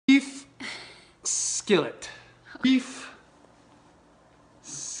skillet. Beef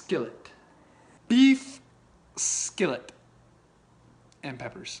skillet. Beef skillet. And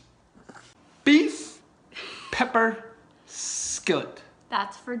peppers. Beef pepper skillet.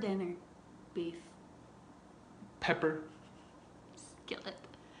 That's for dinner. Beef Pepper. skillet.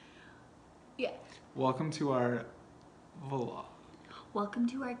 Yeah. Welcome to our vlog. Welcome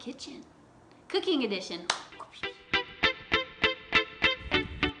to our kitchen. Cooking edition.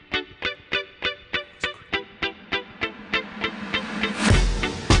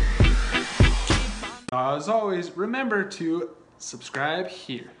 As always, remember to subscribe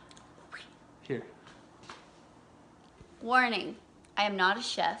here. Here. Warning, I am not a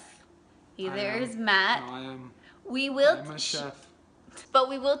chef. Either is Matt. No, I am. I'm a chef. But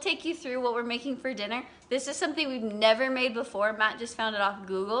we will take you through what we're making for dinner. This is something we've never made before. Matt just found it off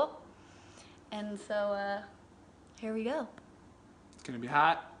Google. And so, here we go. It's gonna be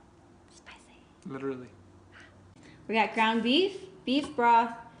hot. Spicy. Literally. We got ground beef, beef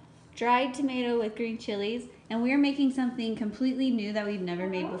broth, dried tomato with green chilies, and we are making something completely new that we've never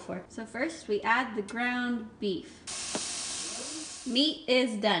made before. So first, we add the ground beef. Meat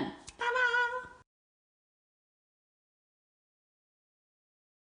is done. Ta-da!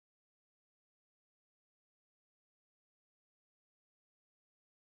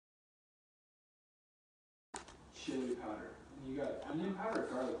 Chili powder. You got onion powder or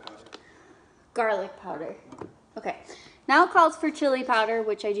garlic powder? Garlic powder. Okay. Now it calls for chili powder,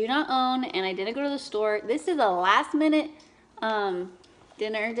 which I do not own, and I didn't go to the store. This is a last minute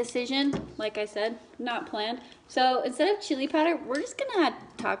dinner decision, like I said, not planned. So instead of chili powder, we're just gonna add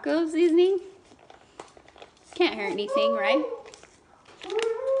taco seasoning. Can't hurt anything, right?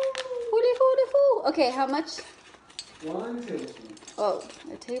 Okay, how much? 1 tablespoon. Oh,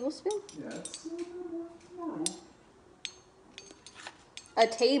 a tablespoon? Yeah, it's normal. A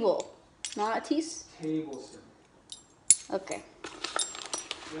table, not a teaspoon. Tablespoon. Okay.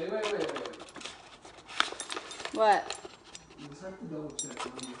 Wait. What? You just have to double check.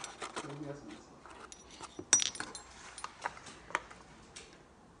 Don't guess myself.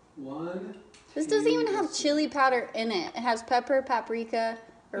 1. This doesn't even have chili powder in it. It has pepper, paprika,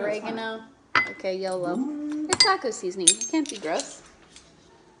 oregano. Okay, yellow. It's taco seasoning. It can't be gross.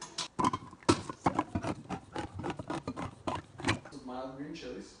 Mild green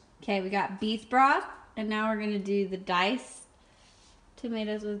chilies. Okay, we got beef broth, and now we're gonna do the diced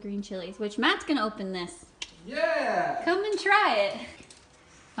tomatoes with green chilies, which Matt's gonna open this. Yeah! Come and try it.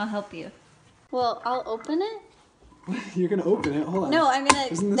 I'll help you. Well, I'll open it. You're gonna open it? Hold on. No, I'm gonna,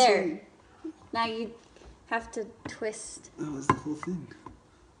 Isn't this there. way? Now you have to twist. That was the whole thing.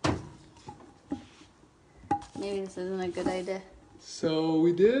 Maybe this isn't a good idea. So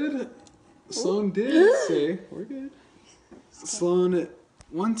we did, Sloan did say, we're good. Sloan,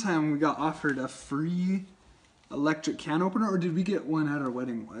 one time we got offered a free electric can opener, or did we get one at our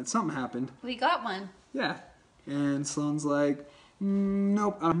wedding? Something happened. We got one. Yeah. And Sloan's like,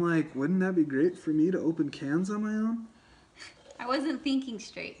 nope. I'm like, wouldn't that be great for me to open cans on my own? I wasn't thinking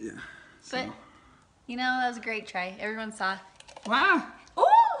straight. Yeah. But, you know, that was a great try. Everyone saw. Wow.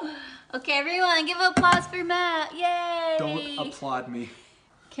 Ooh! Okay, everyone, give applause for Matt. Yay! Don't applaud me.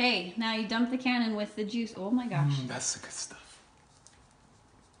 Okay, now you dump the can in with the juice. Oh my gosh. That's the good stuff.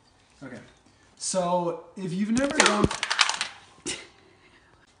 Okay. So, if you've never done...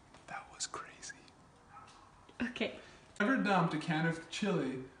 That was crazy. Okay. Never dumped a can of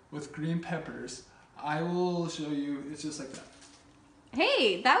chili with green peppers, I will show you. It's just like that.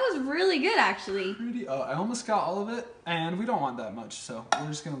 Hey, that was really good, actually. Pretty. Oh, I almost got all of it, and we don't want that much, so we're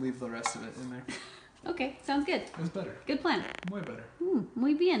just gonna leave the rest of it in there. Okay, sounds good. It was better. Good plan. Way better.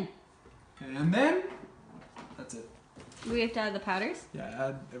 Muy bien. And then that's it. We have to add the powders? Yeah,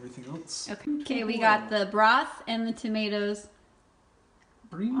 add everything else. Okay, we got the broth and the tomatoes.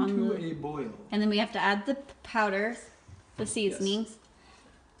 Bring to a boil. And then we have to add the powders, the seasonings.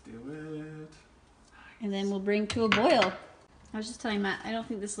 Yes. Do it. And then we'll bring to a boil. I was just telling Matt, I don't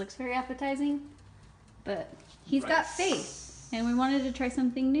think this looks very appetizing, but he's got faith. And we wanted to try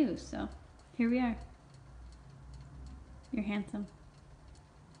something new, so here we are. You're handsome.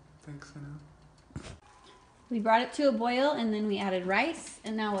 Thanks, Anna. We brought it to a boil, and then we added rice,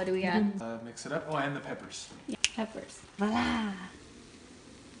 and now what do we add? Mix it up. Oh, and the peppers. Yeah, peppers. Voila!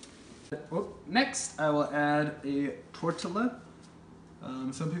 Oh, next, I will add a tortilla.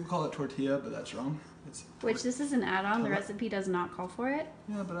 Some people call it tortilla, but that's wrong. It's Which this is an add-on. The recipe does not call for it.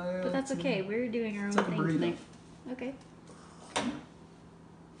 Yeah, but But that's okay. We're doing our own like a thing burrito. tonight. Okay.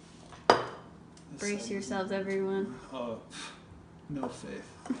 Brace yourselves, everyone. Oh, no faith.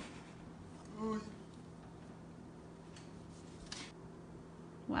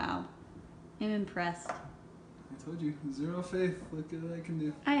 Wow. I'm impressed. I told you, zero faith. Look at what I can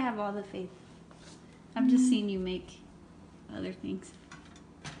do. I have all the faith. I've just seen you make other things.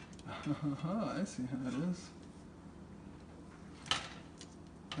 I see how it is.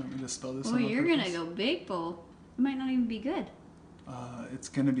 Want me to spell this Oh, on you're purpose? gonna go big bowl. It might not even be good. It's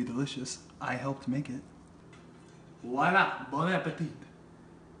gonna be delicious. I helped make it. Voila! Bon appetit!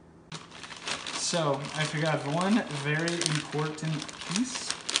 So, I forgot one very important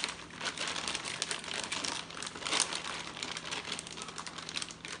piece.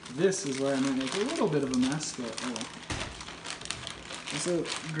 This is where I might make a little bit of a mess, but oh. So,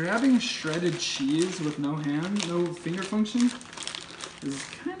 grabbing shredded cheese with no hand, no finger function, is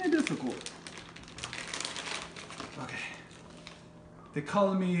kind of difficult. Okay. They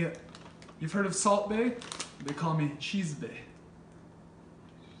call me, you've heard of Salt Bay? They call me Cheese Bay.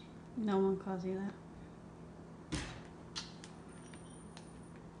 No one calls you that.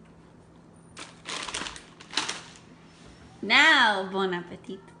 Now, bon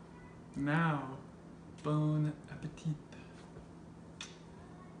appetit. Now, bon appetit.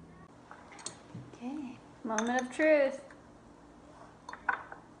 Okay, moment of truth.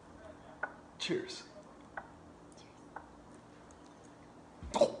 Cheers.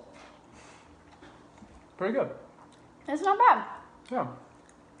 Pretty good. It's not bad. Yeah.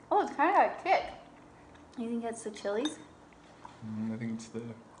 Oh, it's kind of got a kick. You think it's the chilies? I think it's the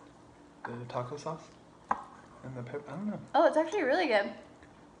taco sauce and the pepper. I don't know. Oh, it's actually really good.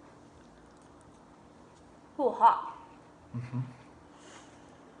 Ooh, hot.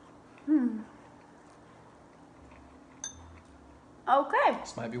 Okay.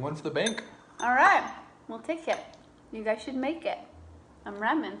 This might be one for the bank. All right. We'll take it. You guys should make it. I'm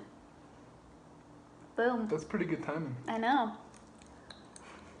ramen. Boom. That's pretty good timing. I know.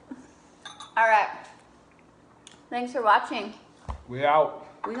 All right. Thanks for watching. We out.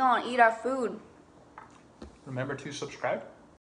 We're gonna eat our food. Remember to subscribe.